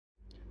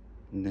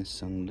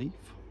Nissan Leaf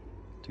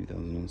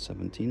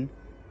 2017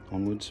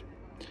 onwards.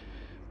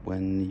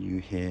 When you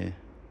hear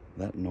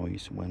that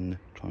noise when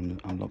trying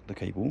to unlock the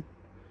cable,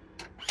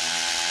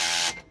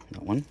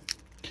 that one,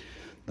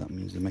 that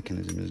means the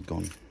mechanism is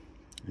gone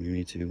and you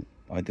need to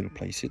either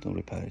replace it or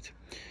repair it.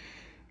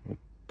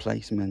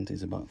 Replacement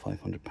is about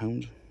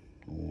 £500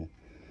 or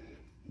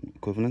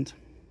equivalent.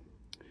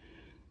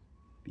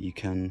 You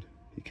can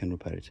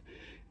repair it.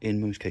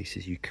 In most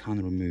cases you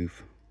can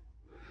remove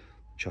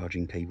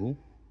charging cable.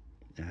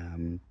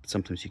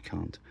 Sometimes you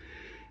can't.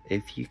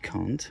 If you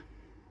can't,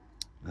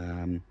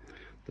 the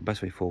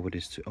best way forward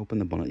is to open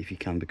the bonnet if you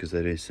can, because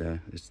there is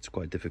it's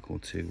quite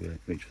difficult to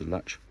reach for the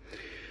latch,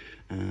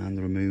 and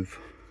remove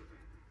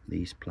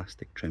these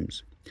plastic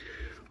trims.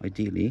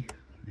 Ideally,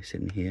 they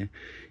sit in here.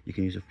 You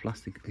can use a flat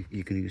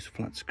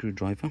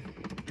screwdriver,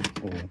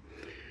 or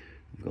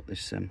we've got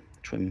this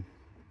trim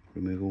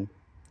removal.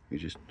 You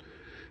just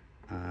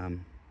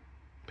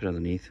put it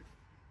underneath,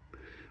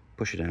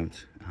 push it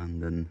out,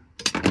 and then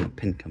when the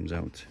pin comes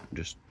out,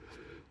 just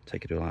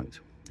take it all out.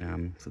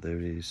 So there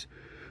is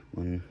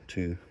 1,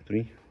 2,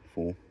 3,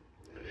 4,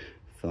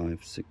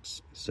 5,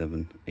 6,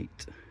 7,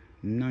 8,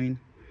 9,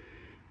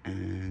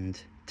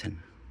 and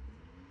 10.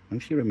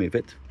 Once you remove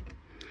it,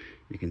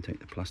 you can take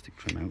the plastic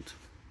trim out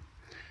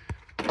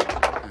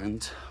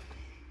and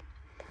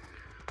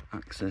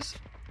access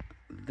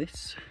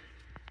this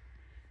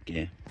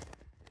gear.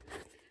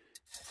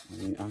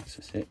 When you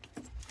access it,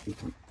 you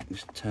can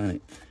just turn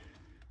it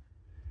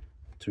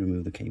to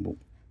remove the cable.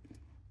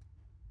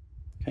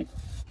 Okay,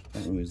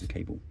 that removes the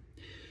cable.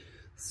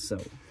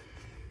 So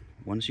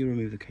once you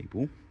remove the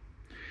cable,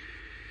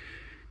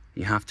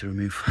 you have to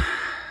remove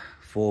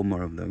 4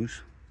 more of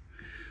those.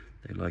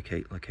 They're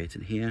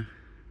located here,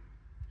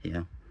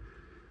 here,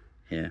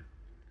 here,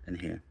 and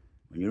here.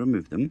 When you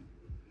remove them,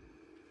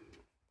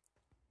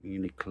 you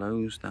need to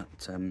close that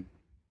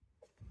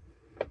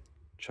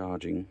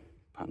charging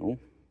panel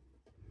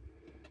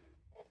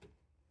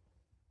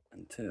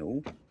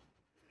until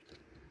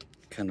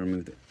you can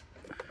remove it.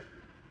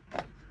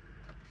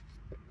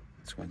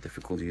 It's quite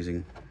difficult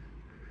using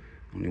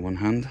only one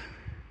hand.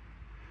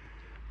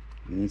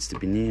 It needs to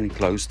be nearly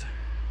closed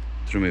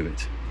to remove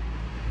it.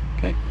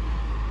 Okay,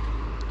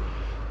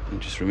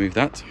 and just remove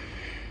that.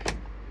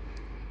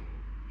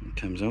 It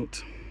comes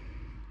out.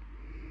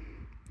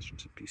 It's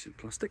just a piece of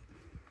plastic,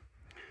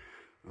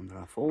 and there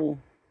are 4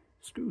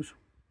 screws,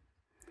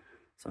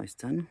 size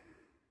 10.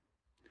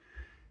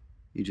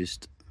 You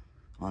just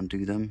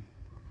undo them,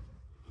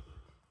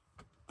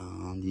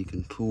 and you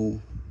can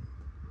pull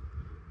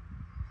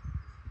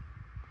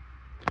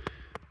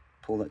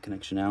that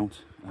connection out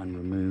and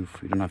remove.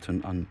 You don't have to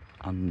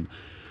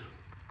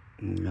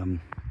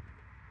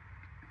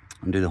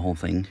undo the whole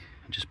thing.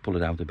 Just pull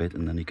it out a bit,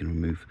 and then you can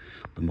remove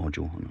the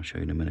module, and I'll show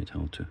you in a minute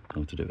how to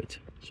do it.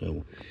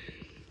 So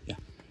yeah,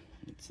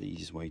 it's the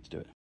easiest way to do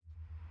it.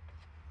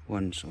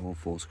 Once all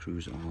 4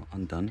 screws are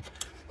undone,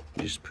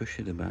 you just push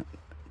it about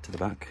to the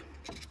back,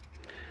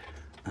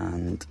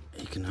 and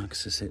you can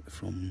access it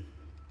from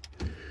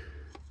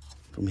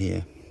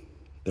here.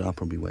 There are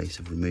probably ways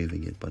of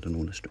removing it, but I don't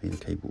want to strain the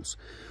cables.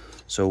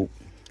 So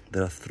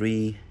there are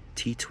 3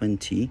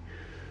 T20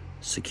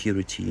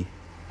 security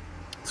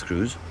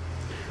screws,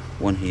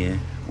 one here,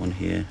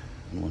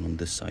 and one on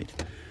this side.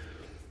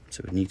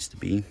 So it needs to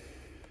be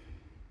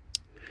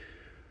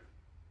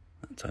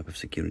that type of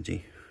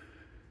security.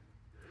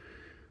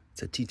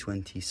 It's a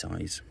T20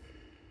 size.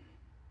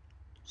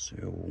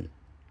 So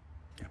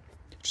yeah,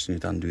 just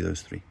need to undo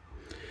those 3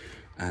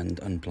 and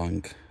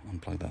unplug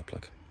that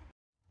plug.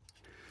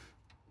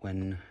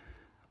 When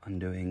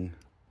undoing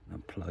the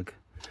plug,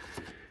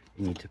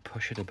 you need to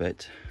push it a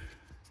bit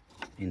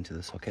into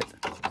the socket,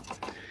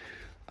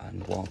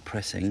 and while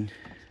pressing,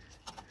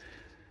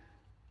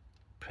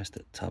 press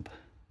the tab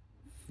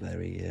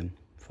very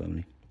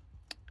firmly,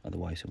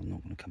 otherwise it will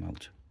not going to come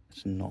out.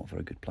 It's not a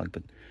very good plug,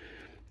 but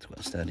it's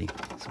quite sturdy.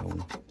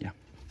 So yeah,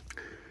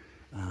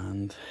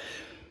 and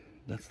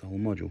that's the whole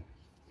module.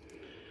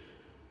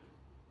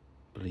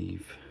 I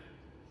believe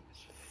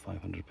it's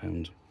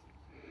 £500.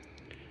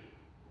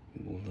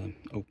 We'll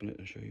open it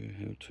and show you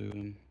how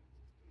to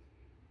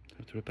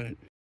repair it.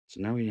 So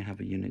now when you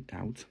have a unit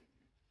out,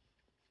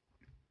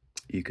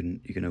 you can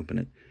open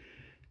it.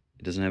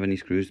 It doesn't have any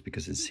screws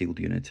because it's a sealed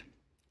unit.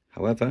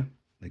 However,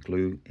 the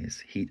glue is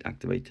heat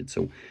activated,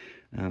 so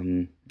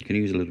you can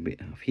use a little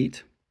bit of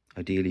heat,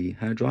 ideally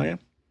hairdryer.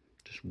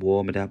 Just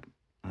warm it up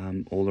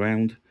all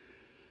around,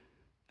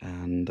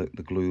 and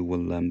the glue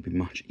will be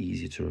much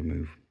easier to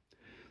remove.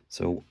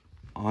 So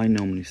I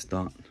normally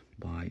start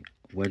by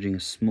wedging a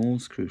small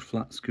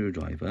flat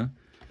screwdriver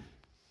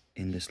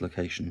in this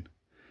location,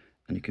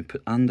 and you can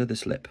put under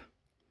this lip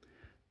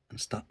and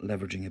start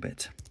leveraging a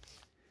bit.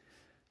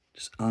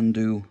 Just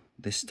undo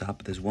this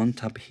tab. There's 1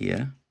 tab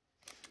here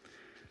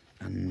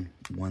and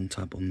 1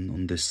 tab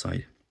on this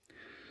side.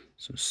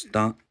 So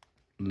start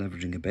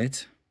leveraging a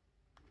bit,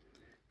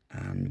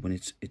 and when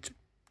it's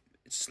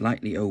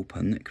slightly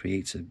open, it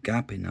creates a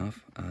gap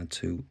enough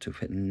to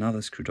fit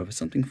another screwdriver,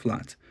 something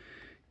flat.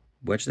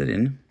 Wedge that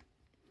in,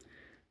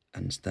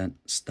 and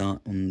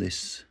start on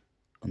this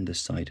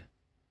side,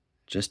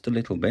 just a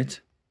little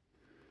bit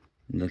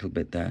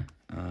there.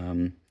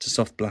 It's a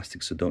soft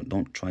plastic, so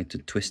don't try to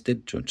twist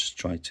it, just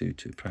try to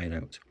pry it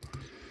out.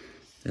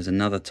 There's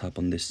another tab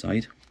on this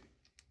side,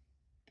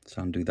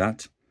 so undo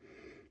that.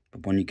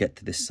 But when you get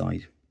to this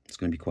side, it's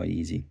going to be quite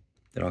easy.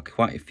 There are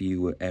quite a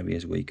few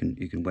areas where you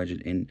can wedge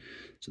it in.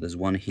 So there's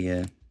one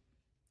here,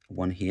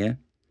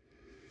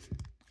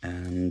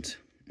 and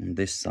on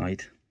this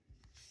side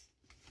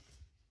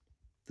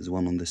there's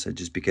one on this side.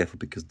 Just be careful,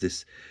 because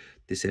this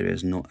area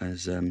is not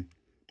as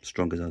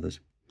strong as others.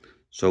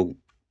 So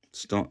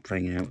start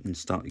trying it out, and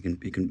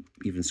you can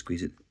even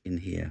squeeze it in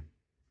here.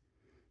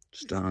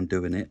 Start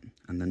undoing it,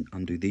 and then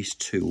undo these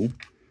two.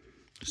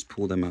 Just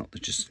pull them out. They're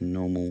just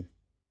normal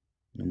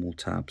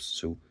tabs.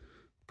 So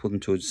pull them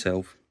towards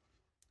yourself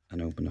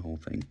and open the whole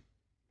thing.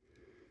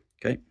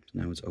 Okay, so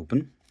now it's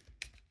open.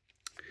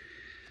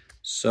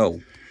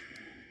 So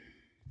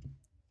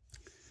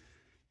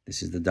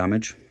this is the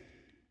damage,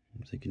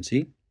 as you can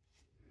see.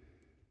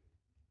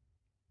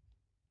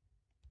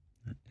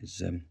 That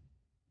is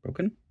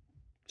broken.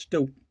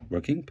 Still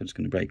working, but it's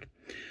going to break.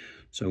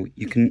 So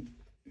you can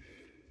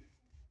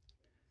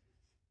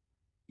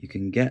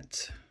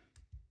get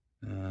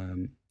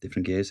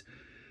different gears.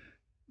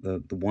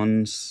 The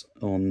ones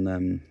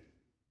on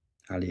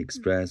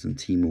AliExpress and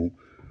Temu,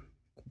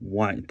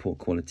 quite poor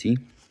quality.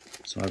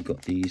 So I've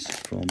got these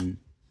from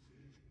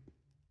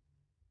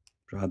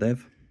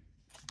Radev.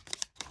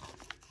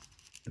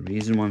 The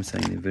reason why I'm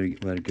saying they're very,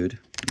 very good,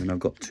 and I've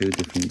got two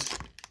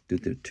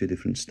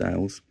different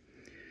styles,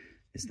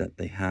 is that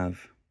they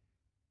have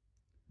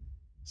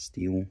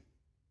steel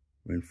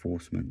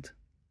reinforcement.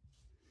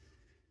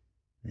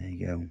 There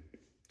you go.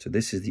 So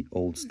this is the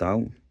old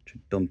style, which I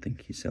don't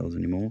think he sells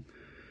anymore,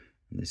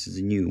 and this is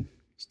a new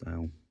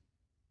style,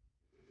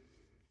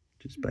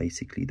 which is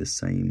basically the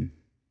same.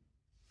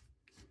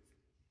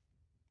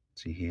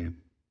 See here,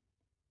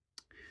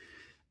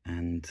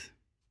 and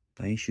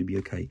they should be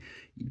okay.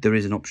 There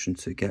is an option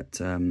to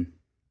get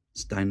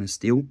stainless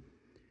steel.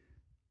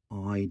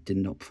 I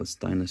didn't opt for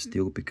stainless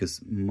steel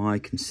because my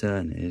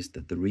concern is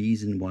that the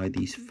reason why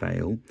these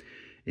fail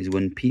is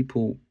when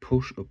people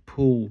push or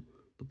pull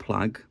the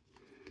plug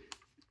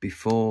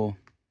before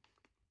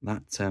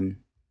that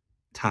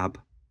tab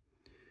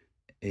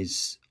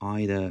is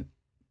either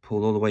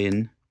pulled all the way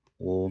in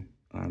or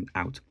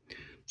out.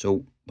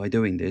 So by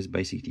doing this,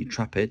 basically you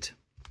trap it,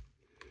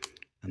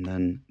 and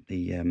then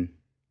the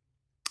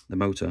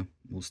motor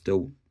will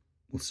still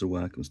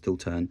work, will still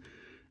turn,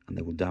 and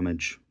they will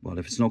damage. Well,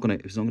 if it's not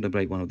gonna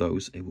break one of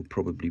those, it will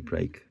probably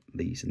break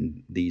these,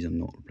 and these are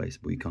not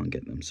replaceable. You can't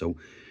get them, so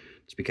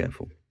just be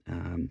careful.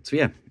 So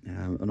yeah,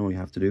 and all you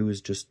have to do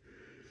is just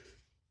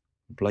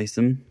replace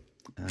them.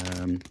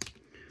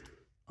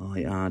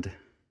 I add a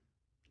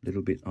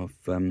little bit of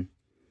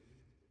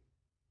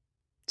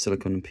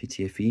silicone and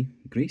PTFE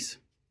grease.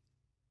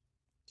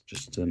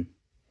 Just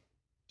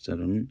set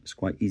on. It's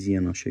quite easy,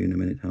 and I'll show you in a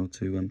minute how to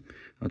do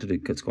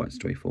it. It's quite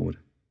straightforward.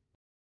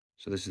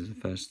 So this is the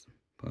first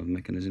part of the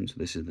mechanism. So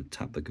this is the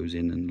tab that goes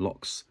in and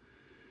locks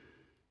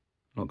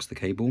the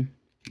cable.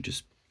 You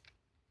just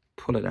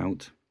pull it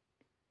out,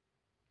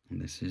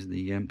 and this is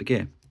the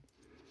gear.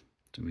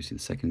 So we see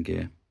the second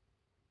gear.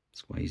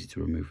 It's quite easy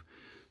to remove.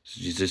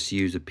 So you just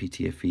use a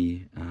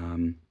PTFE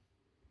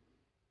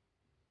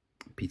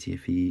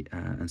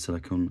and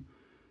silicone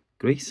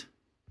grease,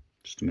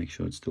 just to make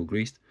sure it's still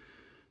greased.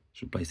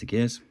 Just replace the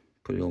gears,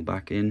 put it all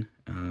back in.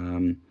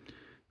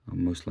 I'll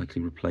most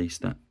likely replace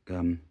that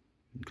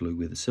glue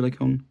with the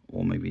silicone,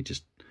 or maybe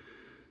just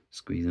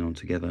squeeze it on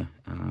together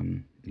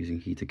using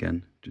heat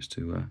again, just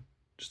to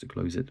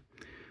close it.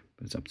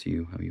 But it's up to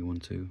you how you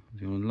want to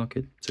lock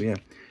it. So yeah,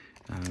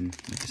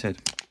 like I said,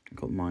 I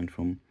got mine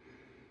from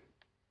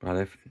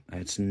Radev.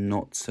 It's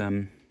not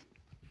I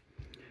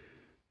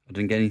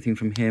didn't get anything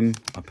from him.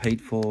 I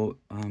paid for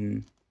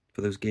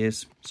those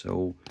gears,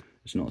 so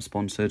it's not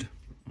sponsored.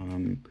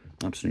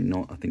 Absolutely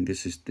not. I think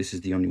this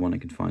is the only one I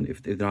can find.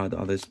 If there are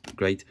others,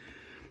 great,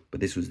 but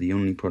this was the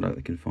only product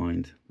I can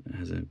find that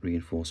has a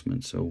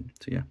reinforcement. So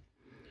yeah,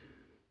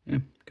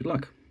 good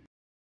luck.